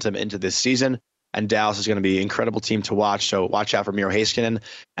that momentum into this season. And Dallas is going to be an incredible team to watch. So watch out for Miro Heiskanen.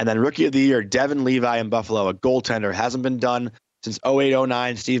 And then Rookie of the Year, Devin Levi in Buffalo, a goaltender. Hasn't been done since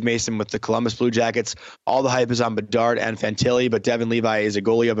 08-09. Steve Mason with the Columbus Blue Jackets. All the hype is on Bedard and Fantilli, but Devin Levi is a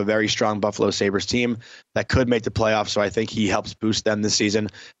goalie of a very strong Buffalo Sabres team that could make the playoffs. So I think he helps boost them this season.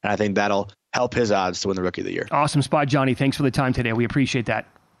 And I think that'll help his odds to win the Rookie of the Year. Awesome spot, Johnny. Thanks for the time today. We appreciate that.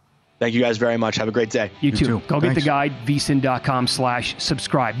 Thank you guys very much. Have a great day. You too. Go Thanks. get the guide,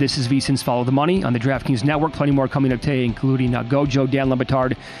 vsin.com/subscribe. This is VSiN's Follow the Money on the DraftKings Network. Plenty more coming up today, including Gojo, Dan Le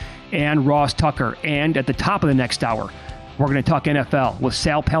Batard, and Ross Tucker. And at the top of the next hour, we're going to talk NFL with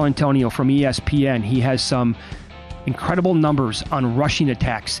Sal Palantonio from ESPN. He has some incredible numbers on rushing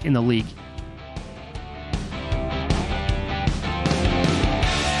attacks in the league.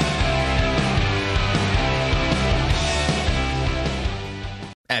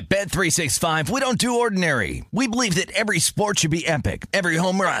 At Bet365, we don't do ordinary. We believe that every sport should be epic. Every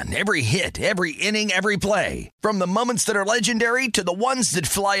home run, every hit, every inning, every play. From the moments that are legendary to the ones that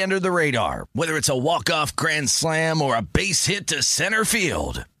fly under the radar. Whether it's a walk-off grand slam or a base hit to center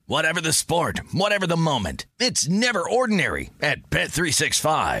field. Whatever the sport, whatever the moment. It's never ordinary at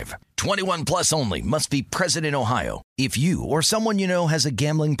Bet365. 21 plus only. Must be present in Ohio. If you or someone you know has a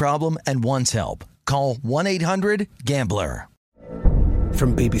gambling problem and wants help, call 1-800-GAMBLER.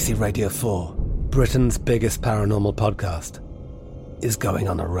 From BBC Radio 4, Britain's biggest paranormal podcast is going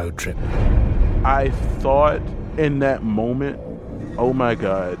on a road trip. I thought in that moment, oh my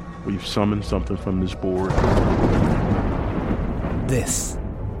God, we've summoned something from this board. This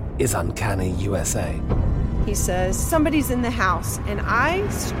is Uncanny USA. He says, somebody's in the house, and I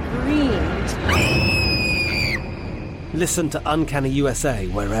screamed. Listen to Uncanny USA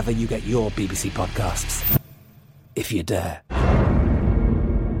wherever you get your BBC podcasts, if you dare.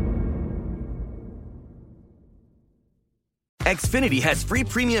 Xfinity has free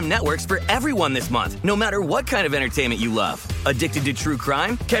premium networks for everyone this month, no matter what kind of entertainment you love. Addicted to true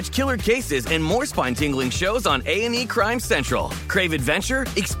crime? Catch killer cases and more spine-tingling shows on A&E Crime Central. Crave adventure?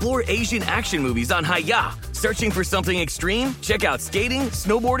 Explore Asian action movies on Hi-YAH. Searching for something extreme? Check out skating,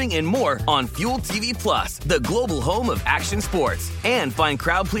 snowboarding, and more on Fuel TV Plus, the global home of action sports. And find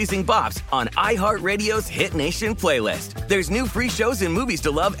crowd-pleasing bops on iHeartRadio's Hit Nation playlist. There's new free shows and movies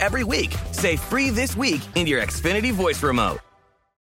to love every week. Say free this week in your Xfinity voice remote.